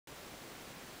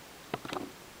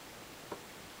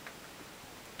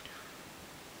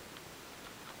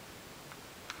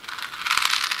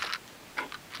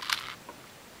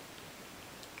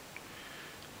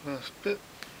last bit,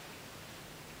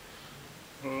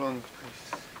 a long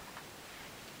piece.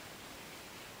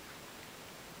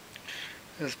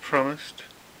 As promised,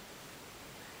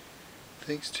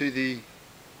 thanks to the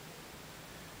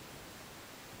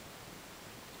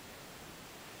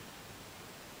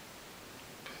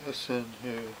person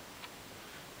who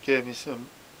gave me some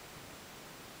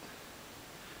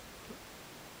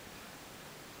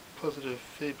positive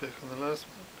feedback on the last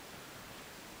one.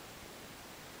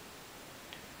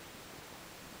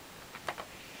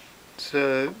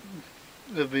 So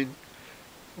I've been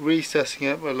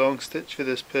resussing out my long stitch for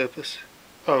this purpose.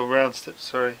 Oh, round stitch,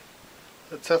 sorry.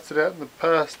 I sussed it out in the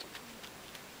past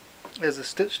as a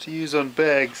stitch to use on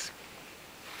bags,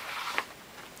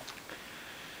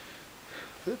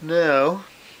 but now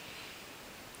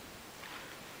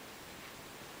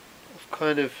I've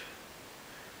kind of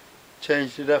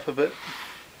changed it up a bit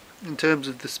in terms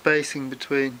of the spacing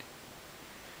between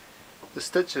the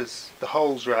stitches, the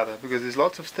holes rather, because there's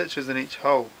lots of stitches in each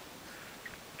hole.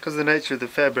 Because of the nature of the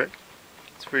fabric,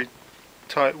 it's very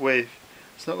tight weave.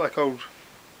 It's not like old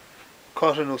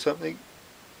cotton or something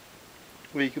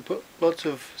where you could put lots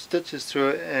of stitches through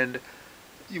it and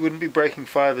you wouldn't be breaking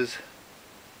fibres.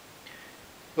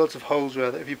 Lots of holes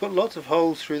rather. If you put lots of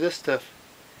holes through this stuff,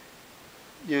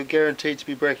 you're guaranteed to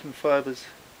be breaking fibres.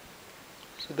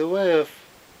 So the way I've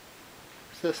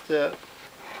sussed out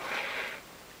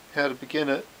how to begin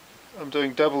it, I'm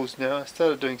doing doubles now. I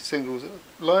started doing singles. It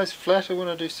lies flatter when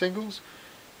I do singles,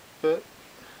 but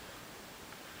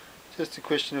it's just a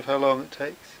question of how long it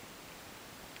takes.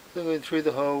 So I'm going through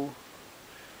the hole,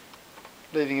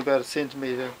 leaving about a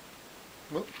centimetre.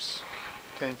 Whoops,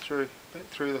 came through, back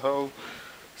through the hole,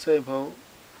 same hole.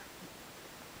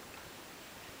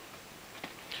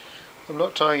 I'm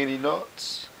not tying any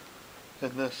knots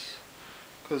in this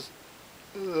because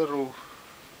that'll,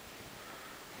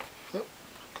 oh,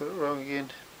 got it wrong again.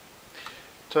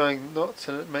 Tying knots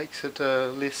and it makes it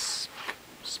less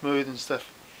smooth and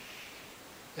stuff.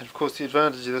 And of course the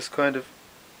advantage of this kind of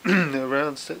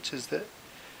round stitch is that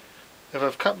if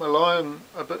I've cut my line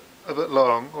a bit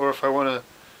long, or if I want to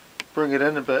bring it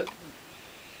in a bit,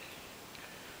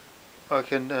 I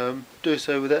can do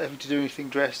so without having to do anything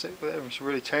drastic, without having to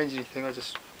really change anything. I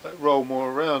just like roll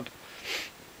more around,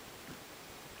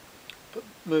 but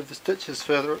move the stitches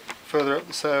further up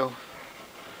the sail.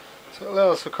 So it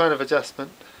allows for kind of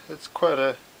adjustment. It's quite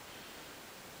a,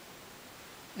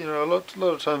 you know, a lot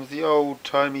of times the old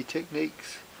timy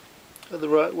techniques are the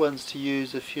right ones to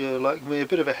use if you're like me, a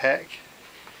bit of a hack.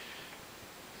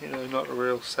 You know, not a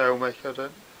real sail maker. I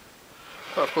don't.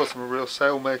 Well, of course I'm a real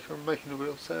sail maker. I'm making a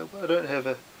real sail, but I don't have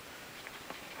a,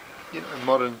 you know, a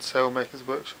modern sail maker's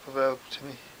workshop available to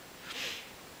me.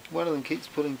 One of them keeps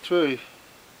pulling through,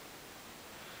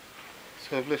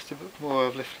 so I've left a bit more.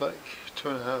 I've left like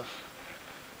 2.5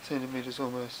 centimetres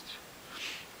almost.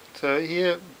 So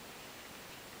here,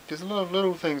 there's a lot of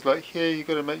little things like here. You've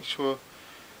got to make sure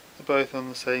they're both on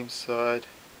the same side.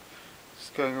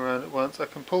 Just going around at once. I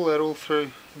can pull that all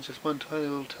through in just one tiny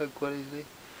little tug quite easily.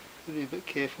 Be a bit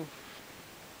careful.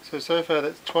 So far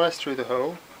that's twice through the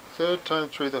hole, third time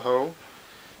through the hole,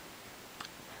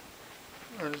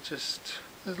 and it just,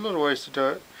 there's a lot of ways to do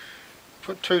it.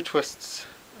 Put 2 twists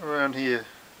around here.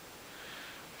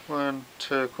 1,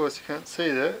 2, of course you can't see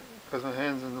that because my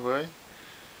hand's in the way,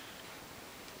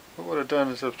 but what I've done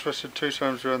is I've twisted 2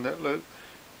 times around that loop.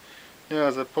 Now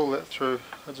as I pull that through,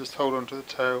 I just hold on to the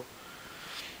tail.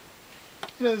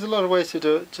 You know, there's a lot of ways to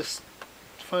do it. Just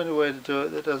find a way to do it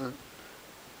that doesn't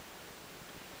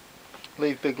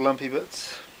leave big lumpy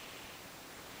bits.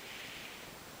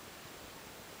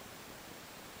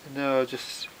 And now I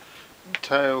just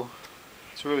tail,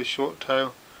 it's a really short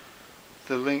tail,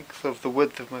 the length of the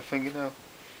width of my fingernail.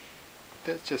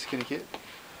 That's just going to get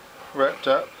wrapped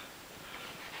up.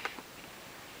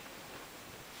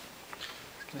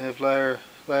 It's going to have layer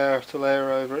after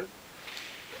layer over it.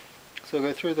 So I'll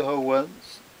go through the hole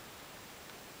once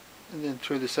and then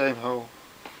through the same hole.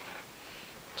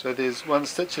 So there's one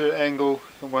stitch at an angle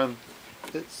and one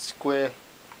that's square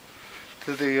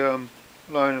to the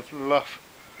line of luff,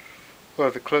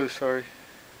 or the clue, sorry,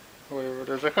 or whatever it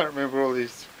is. I can't remember all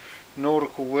these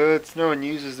nautical words, no one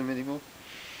uses them anymore.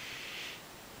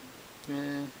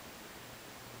 Yeah.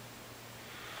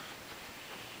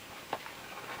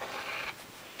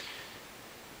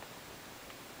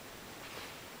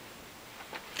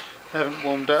 I haven't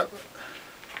warmed up.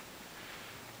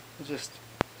 I just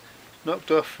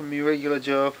knocked off from my regular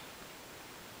job.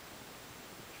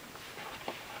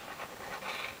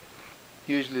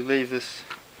 Usually leave this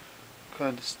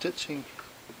kind of stitching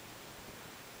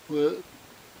work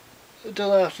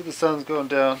until after the sun's gone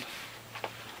down.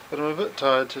 But I'm a bit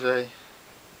tired today,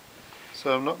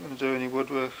 so I'm not going to do any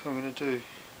woodwork. I'm going to do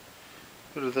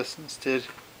a bit of this instead.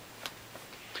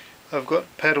 I've got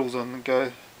paddles on the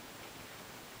go.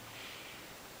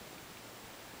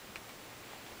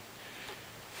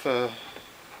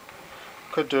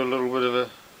 Could do a little bit of a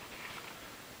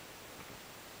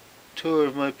tour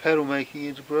of my paddle making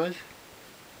enterprise.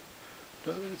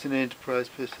 Not that it's an enterprise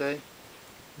per se,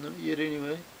 not yet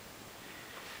anyway.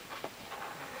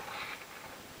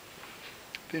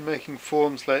 Been making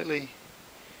forms lately,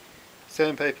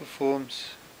 sandpaper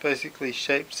forms, basically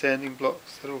shaped sanding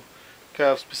blocks that'll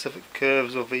carve specific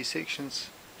curves or V-sections.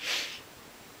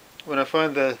 When I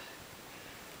find the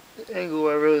angle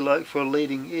I really like for a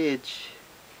leading edge,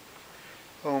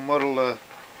 I'll model a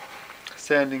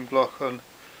sanding block on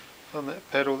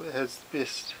that paddle that has the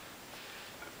best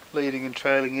leading and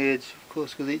trailing edge, of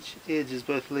course, because each edge is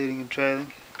both leading and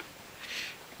trailing,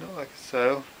 not like a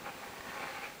sail.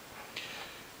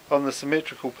 On the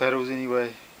symmetrical paddles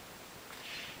anyway.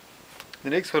 The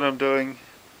next one I'm doing,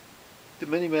 the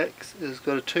Minimax, has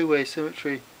got a two-way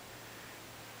symmetry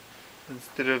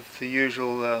instead of the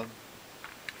usual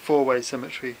four-way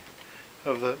symmetry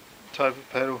of the type of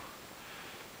paddle,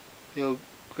 the old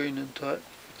Greenland type.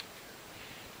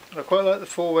 I quite like the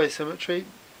four-way symmetry.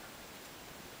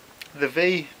 The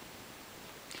V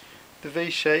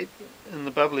shape and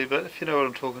the bubbly bit, if you know what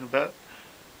I'm talking about.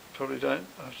 Probably don't,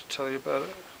 I have to tell you about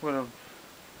it when I'm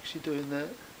actually doing that.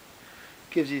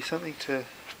 Gives you something to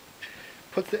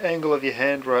put the angle of your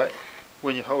hand right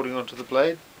when you're holding onto the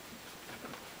blade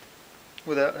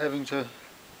without having to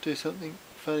do something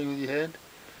funny with your hand.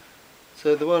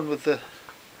 So the one with the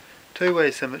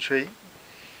two-way symmetry,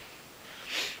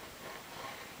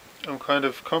 I'm kind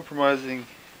of compromising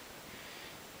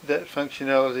that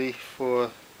functionality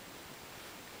for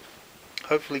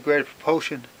hopefully greater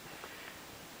propulsion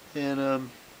and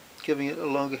giving it a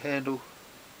longer handle,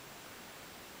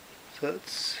 so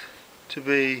it's to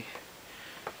be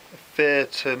a fair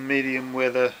to medium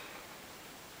weather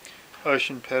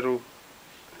ocean paddle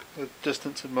with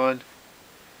distance in mind.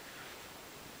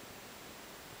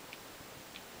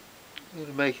 I'm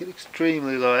going to make it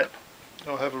extremely light.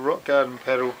 I'll have a rock garden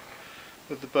paddle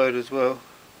with the boat as well,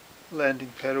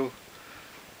 landing paddle,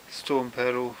 storm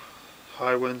paddle,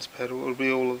 high winds paddle. It'll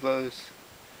be all of those,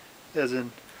 as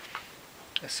in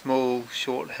a small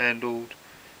short handled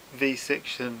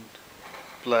V-section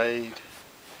blade,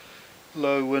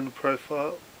 low wind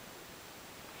profile,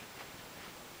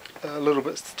 a little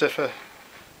bit stiffer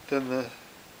than the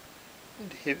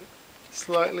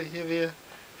slightly heavier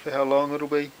for how long it'll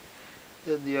be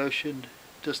than the ocean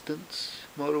distance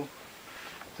model,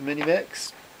 the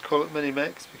Minimax. Call it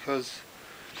Minimax because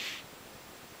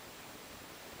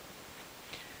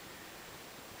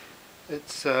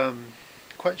it's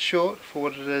quite short for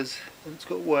what it is, and it's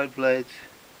got wide blades,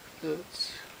 so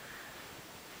it's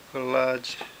got a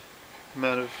large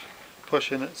amount of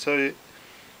push in it, so it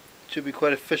should be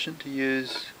quite efficient to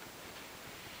use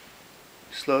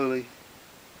slowly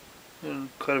in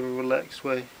kind of a relaxed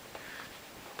way,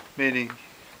 meaning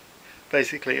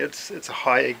basically it's a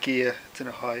higher gear, it's in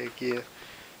a higher gear.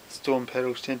 Storm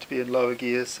paddles tend to be in lower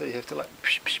gears, so you have to like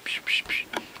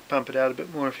pump it out a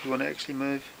bit more if you want to actually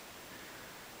move.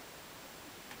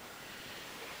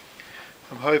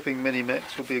 I'm hoping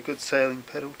Minimax will be a good sailing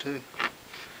paddle too.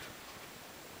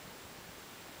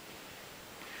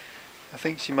 I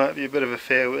think she might be a bit of a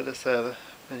fair weather sailor,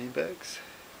 Minimax.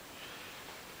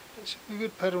 It should be a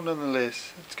good paddle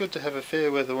nonetheless. It's good to have a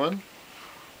fair weather one.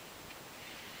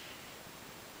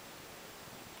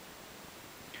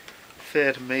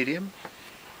 Fair to medium.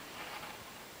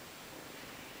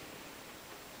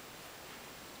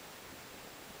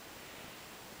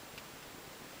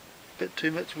 Bit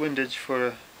too much windage for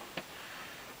a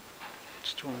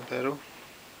storm paddle.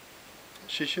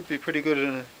 She should be pretty good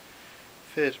in a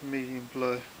fair to medium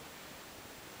blow.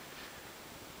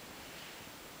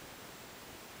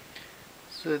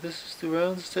 So this is the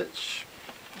round stitch.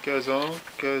 Goes on,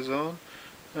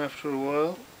 after a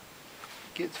while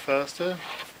it gets faster.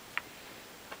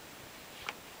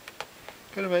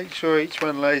 Got to make sure each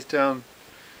one lays down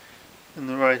in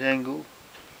the right angle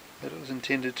that it was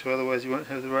intended to, otherwise you won't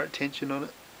have the right tension on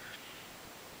it.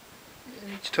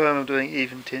 Each time I'm doing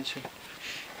even tension.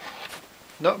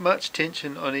 Not much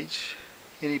tension on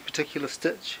any particular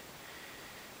stitch.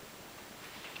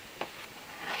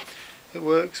 It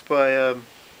works by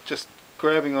just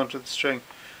grabbing onto the string.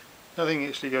 Nothing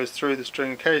actually goes through the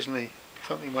string. Occasionally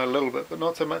something might a little bit, but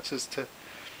not so much as to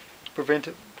prevent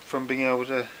it from being able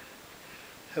to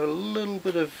have a little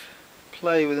bit of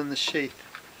play within the sheath.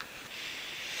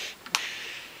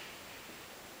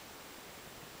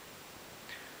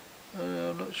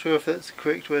 not sure if that's the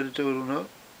correct way to do it or not,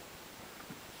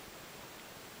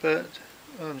 but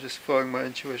I'm just following my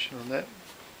intuition on that.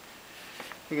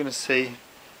 We're going to see.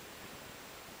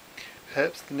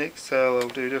 Perhaps the next sail I'll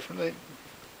do differently.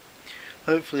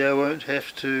 Hopefully I won't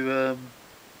have to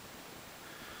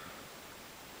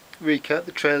recut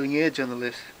the trailing edge on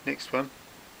the next one.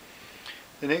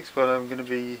 The next one I'm going to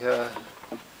be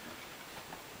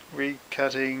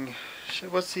recutting.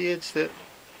 What's the edge that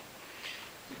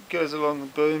goes along the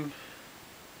boom?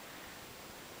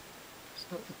 It's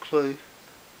not the clue.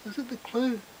 Is it the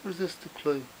clue or is this the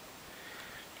clue?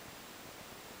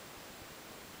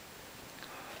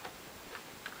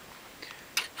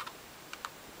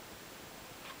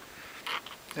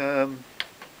 I'm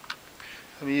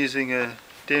using a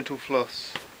dental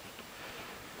floss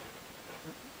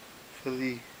for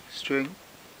the string.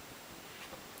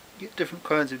 You get different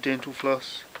kinds of dental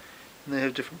floss and they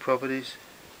have different properties,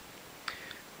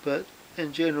 but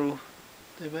in general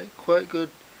they make quite good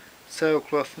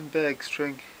sailcloth and bag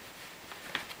string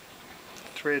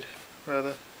thread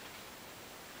rather.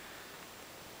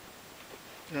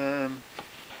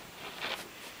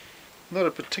 Not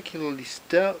a particularly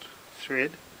stout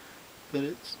thread, but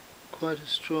it's quite a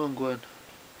strong one.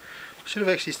 I should have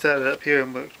actually started up here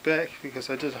and worked back, because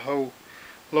I did a whole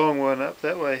long one up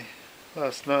that way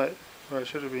last night, where I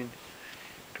should have been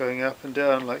going up and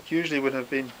down like usually when I've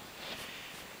been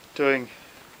doing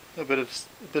a bit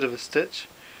of a stitch.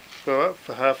 Go up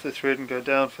for half the thread and go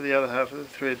down for the other half of the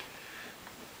thread.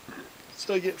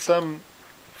 So I get some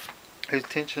whose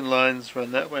tension lines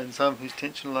run that way and some whose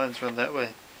tension lines run that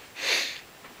way.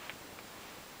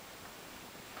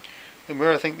 And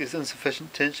where I think there's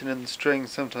insufficient tension in the string,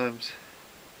 sometimes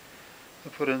I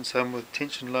put in some with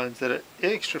tension lines that are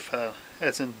extra far,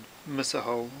 as in miss a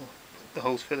hole, or put the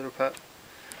holes further apart.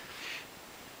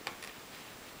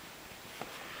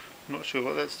 I'm not sure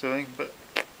what that's doing, but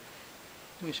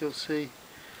we shall see.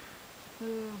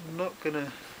 I'm not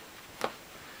gonna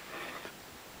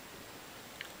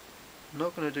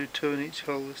do two in each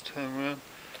hole this time around.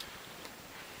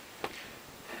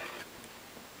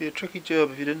 Be a tricky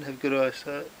job if you didn't have good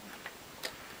eyesight,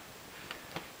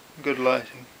 good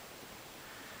lighting.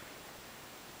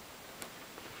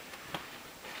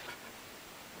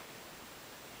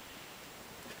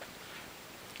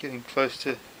 Getting close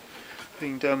to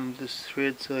being done with this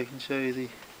thread, so I can show you the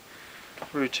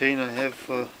routine I have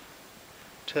for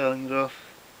tailing it off.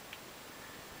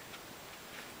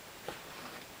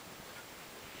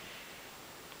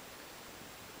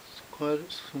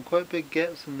 Some quite big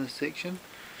gaps in this section.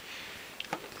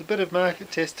 It's a bit of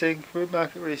market testing,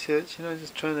 market research, you know,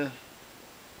 just trying to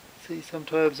see.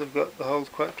 Sometimes I've got the holes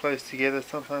quite close together,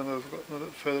 sometimes I've got them a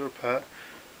bit further apart,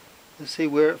 and see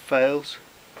where it fails.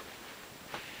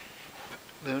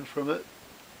 Learn from it.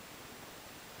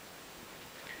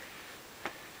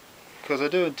 Because I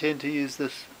do intend to use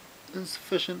this in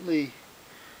sufficiently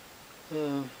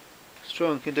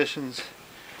strong conditions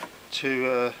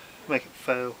to make it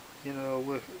fail. You know, I'll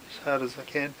work as hard as I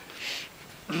can.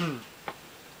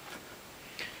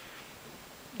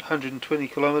 120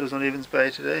 kilometres on Evans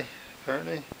Bay today,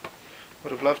 apparently.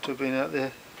 Would have loved to have been out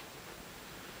there.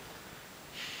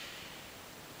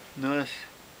 Nice.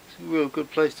 It's a real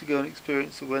good place to go and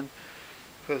experience the wind,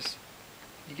 because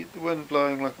you get the wind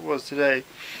blowing like it was today.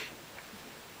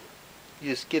 You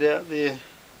just get out there,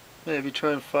 maybe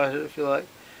try and fight it if you like,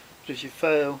 but if you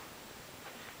fail,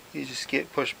 you just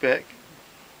get pushed back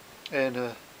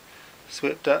and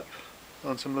swept up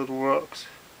on some little rocks.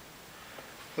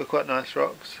 They're quite nice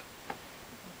rocks,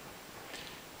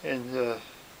 and the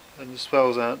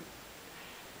swells aren't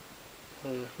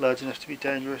large enough to be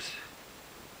dangerous.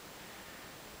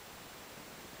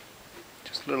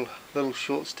 Just little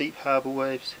short steep harbour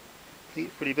waves. They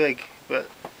get pretty big, but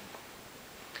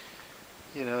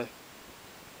you know,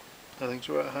 nothing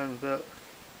to write home about.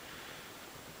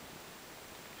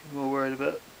 I'm more worried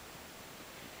about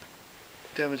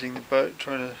damaging the boat,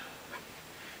 trying to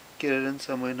get it in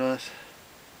somewhere nice.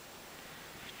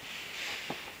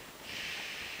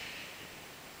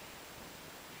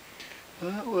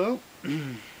 Well,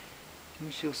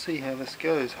 we shall see how this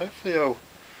goes. Hopefully I'll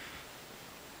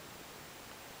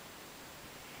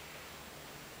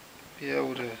be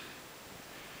able to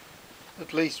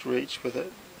at least reach with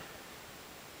it.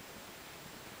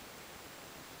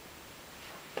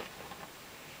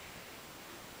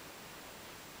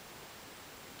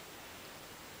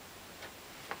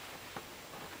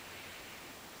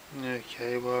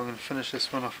 Okay, well I'm going to finish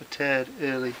this one off a tad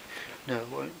early. No, I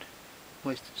won't.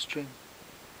 Wasted string.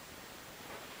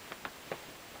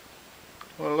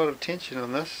 Well, a lot of tension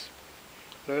on this,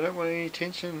 but I don't want any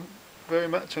tension very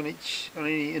much on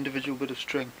any individual bit of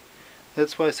string.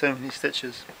 That's why so many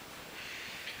stitches.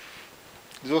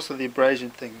 There's also the abrasion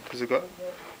thing, because I've got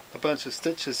a bunch of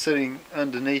stitches sitting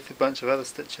underneath a bunch of other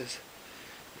stitches,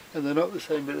 and they're not the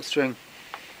same bit of string.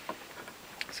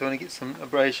 So when I get some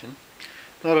abrasion,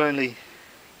 not only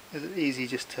is it easy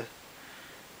just to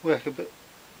work a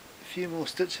few more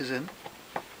stitches in,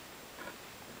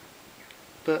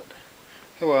 but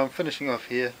well, I'm finishing off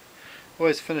here.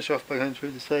 Always finish off by going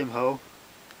through the same hole.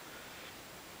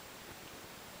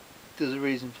 There's a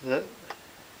reason for that.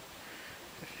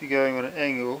 If you're going on an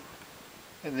angle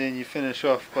and then you finish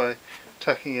off by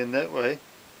tucking in that way,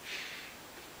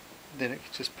 then it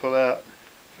can just pull out.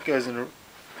 If it goes in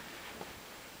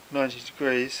 90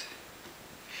 degrees,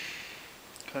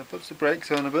 kind of puts the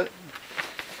brakes on a bit.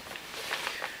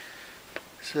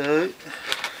 So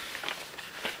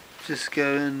just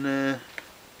go in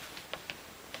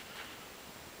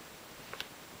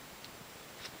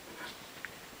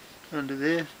under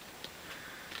there,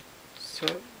 sew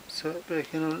it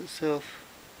back in on itself.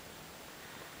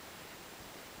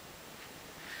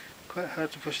 Quite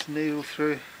hard to push the needle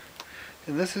through,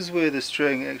 and this is where the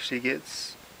string actually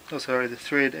gets, the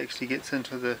thread actually gets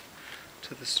into the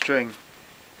string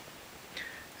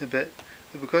a bit,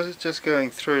 but because it's just going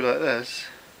through like this,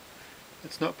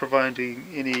 it's not providing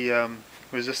any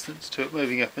resistance to it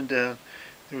moving up and down.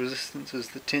 The resistance is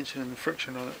the tension and the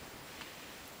friction on it.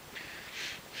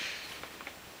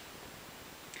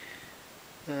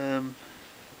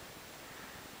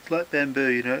 It's like bamboo,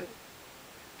 you know.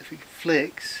 If it can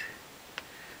flex,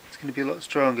 it's going to be a lot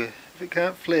stronger. If it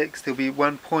can't flex, there'll be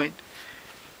one point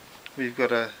where you've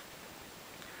got a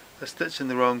stitch in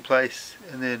the wrong place,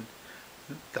 and then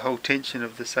the whole tension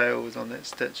of the sail is on that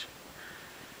stitch.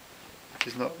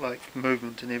 There's not like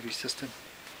movement in every system.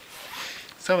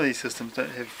 Some of these systems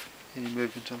don't have any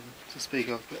movement on them to speak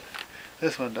of, but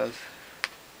this one does.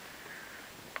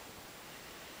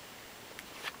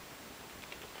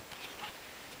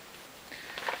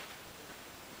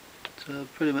 So I'll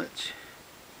pretty much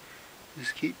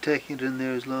just keep taking it in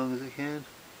there as long as I can.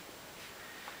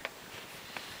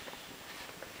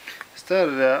 I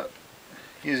started out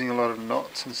using a lot of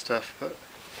knots and stuff, but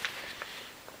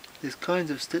there's kinds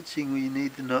of stitching where you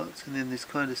need the knots, and then there's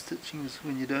kind of stitchings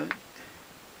when you don't.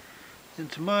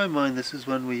 And to my mind, this is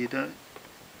one where you don't.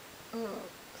 We're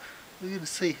going to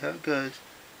see how it goes.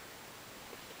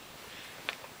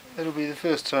 It'll be the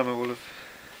first time I will have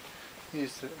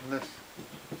used it in this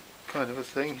kind of a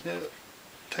thing. You know,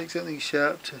 take something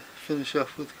sharp to finish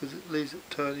off with because it leaves it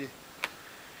tidy.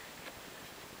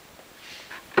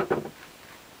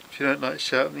 If you don't like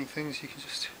sharpening things, you can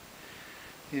just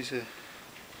use a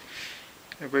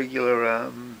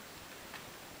regular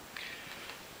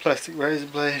plastic razor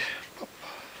blade.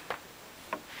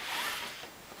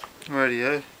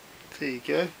 Radio, there you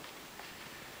go.